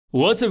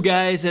What's up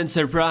guys, and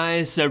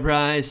surprise,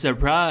 surprise,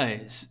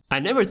 surprise! I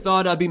never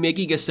thought I'd be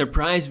making a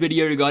surprise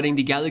video regarding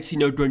the Galaxy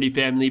Note 20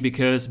 family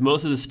because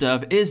most of the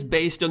stuff is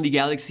based on the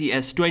Galaxy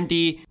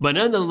S20, but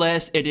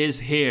nonetheless it is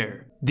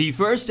here. The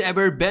first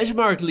ever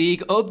benchmark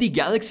leak of the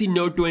Galaxy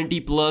Note 20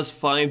 Plus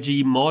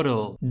 5G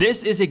model.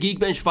 This is a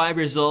Geekbench 5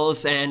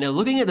 results, and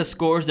looking at the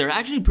scores, they're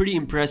actually pretty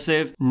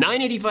impressive.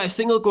 985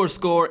 single core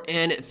score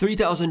and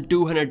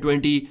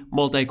 3220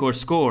 multi-core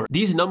score.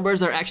 These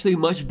numbers are actually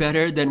much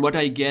better than what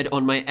I get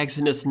on my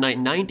Exynos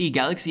 990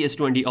 Galaxy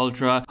S20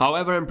 Ultra.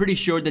 However, I'm pretty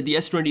sure that the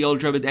S20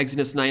 Ultra with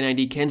Exynos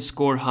 990 can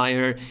score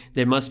higher.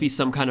 There must be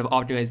some kind of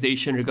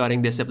optimization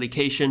regarding this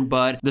application,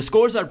 but the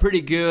scores are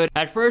pretty good.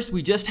 At first,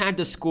 we just had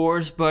the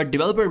scores, but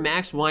developer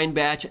Max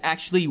Weinbach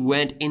actually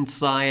went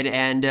inside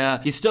and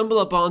he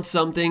stumbled upon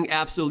something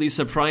absolutely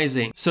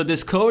surprising. So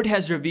this code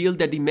has revealed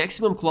that the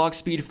maximum clock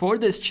speed for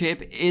this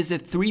chip is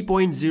at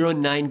 3.09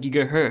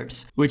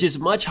 GHz, which is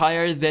much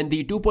higher than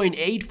the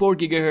 2.84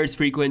 GHz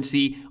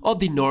frequency of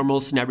the normal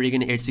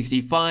Snapdragon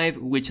 865,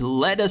 which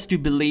led us to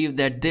believe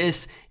that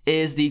this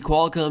is the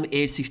Qualcomm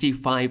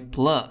 865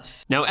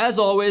 Plus. Now, as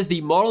always, the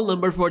model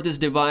number for this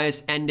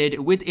device ended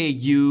with a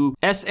U,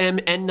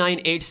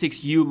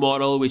 SM-N986U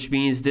model, which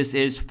means this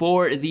is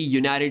for the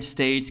United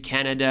States,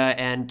 Canada,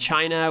 and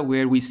China,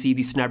 where we see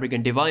the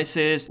Snapdragon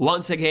devices.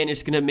 Once again,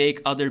 it's gonna make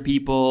other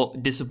people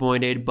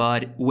disappointed,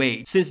 but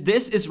wait. Since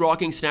this is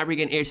rocking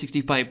Snapdragon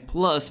 865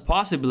 Plus,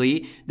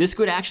 possibly, this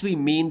could actually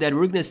mean that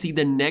we're gonna see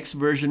the next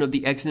version of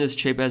the Exynos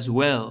chip as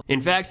well.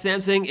 In fact,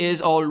 Samsung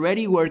is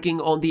already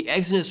working on the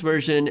Exynos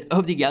version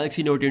of the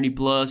Galaxy Note 20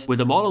 Plus with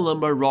the model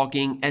number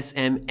rocking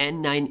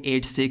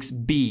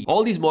SM-N986B.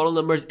 All these model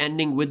numbers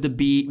ending with the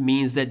B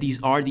means that these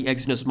are the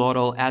Exynos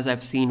model, as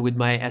I've seen with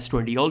my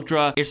S20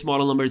 Ultra. Its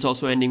model number is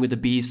also ending with the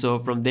B, so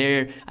from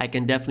there I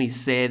can definitely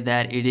say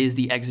that it is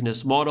the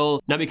Exynos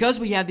model. Now, because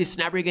we have the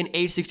Snapdragon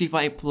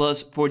 865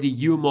 Plus for the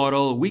U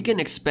model, we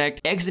can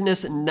expect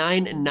Exynos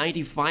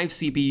 995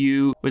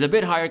 CPU with a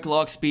bit higher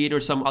clock speed or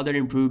some other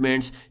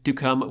improvements to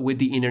come with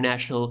the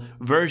international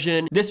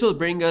version. This will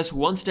bring us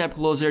one step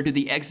closer to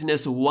the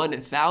Exynos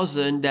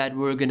 1000 that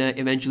we're gonna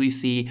eventually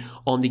see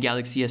on the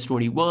Galaxy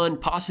S21,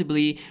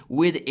 possibly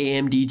with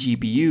AMD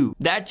GPU.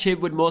 That chip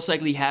would most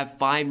likely have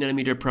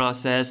 5nm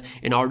process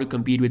in order to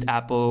compete with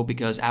Apple,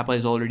 because Apple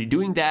is already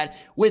doing that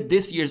with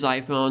this year's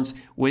iPhones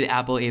with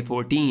Apple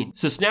A14.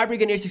 So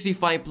Snapdragon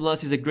 865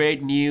 Plus is a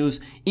great news.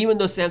 Even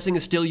though Samsung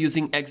is still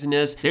using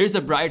Exynos, there's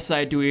a bright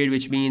side to it,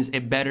 which means a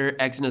better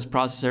Exynos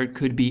processor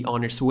could be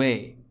on its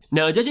way.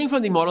 Now, judging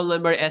from the model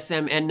number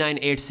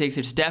SM-N986,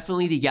 it's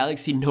definitely the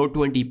Galaxy Note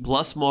 20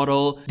 Plus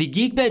model. The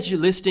Geekbench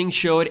listing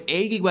showed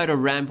 8GB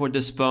of RAM for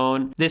this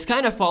phone. This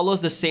kind of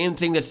follows the same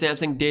thing that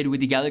Samsung did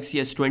with the Galaxy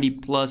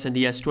S20 Plus and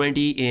the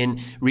S20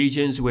 in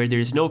regions where there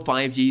is no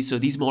 5G, so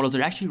these models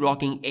are actually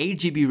rocking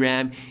 8GB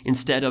RAM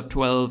instead of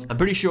 12. I'm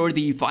pretty sure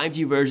the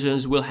 5G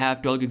versions will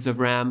have 12GB of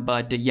RAM,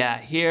 but yeah,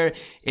 here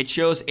it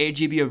shows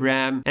 8GB of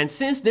RAM. And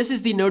since this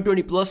is the Note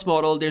 20 Plus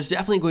model, there's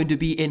definitely going to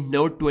be a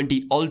Note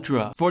 20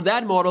 Ultra. For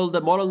that model, the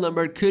model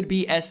number could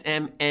be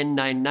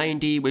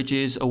SM-N990, which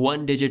is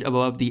one digit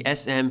above the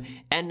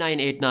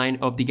SM-N989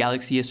 of the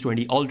Galaxy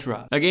S20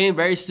 Ultra. Again,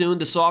 very soon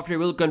the software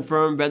will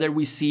confirm whether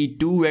we see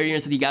two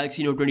variants of the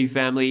Galaxy Note 20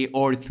 family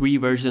or three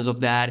versions of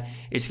that.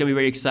 It's gonna be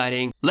very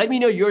exciting. Let me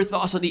know your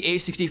thoughts on the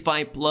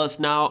 865 Plus.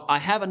 Now, I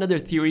have another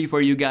theory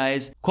for you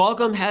guys.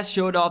 Qualcomm has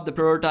showed off the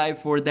prototype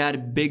for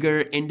that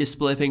bigger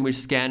in-display fingerprint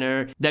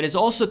scanner that is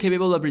also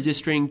capable of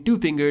registering two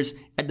fingers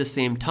at the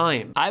same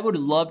time. I would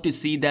love to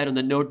see that on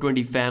the Note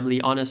 20 family.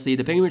 Honestly,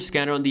 the fingerprint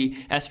scanner on the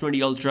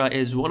S20 Ultra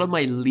is one of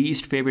my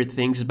least favorite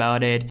things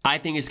about it. I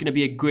think it's going to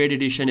be a great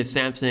addition if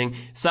Samsung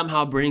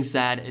somehow brings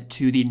that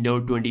to the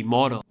Note 20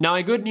 model. Now,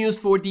 a good news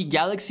for the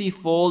Galaxy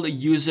Fold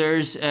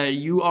users,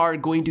 you are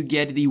going to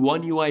get the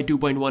One UI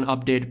 2.1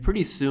 update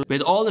pretty soon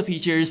with all the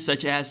features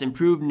such as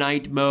improved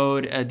night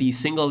mode, the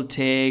single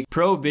take,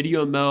 pro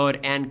video mode,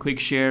 and quick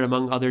share,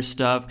 among other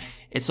stuff.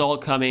 It's all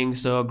coming,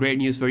 so great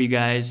news for you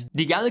guys.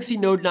 The Galaxy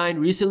Note 9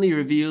 recently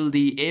revealed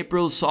the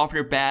April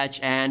software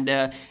patch, and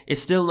it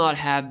still not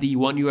have the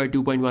One UI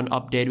 2.1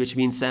 update, which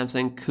means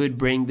Samsung could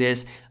bring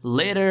this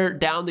later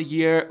down the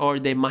year, or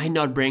they might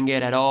not bring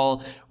it at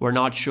all. We're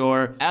not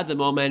sure at the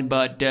moment,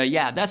 but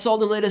yeah, that's all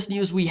the latest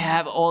news we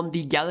have on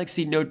the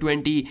Galaxy Note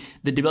 20.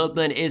 The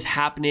development is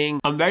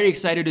happening. I'm very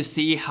excited to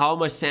see how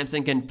much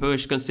Samsung can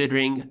push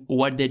considering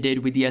what they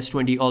did with the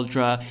S20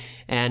 Ultra.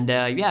 And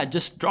yeah,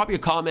 just drop your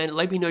comment,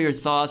 let me know your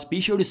thoughts. Be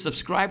sure to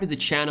subscribe to the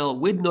channel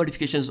with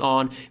notifications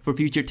on for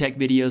future tech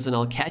videos, and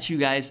I'll catch you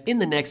guys in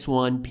the next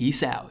one.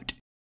 Peace out.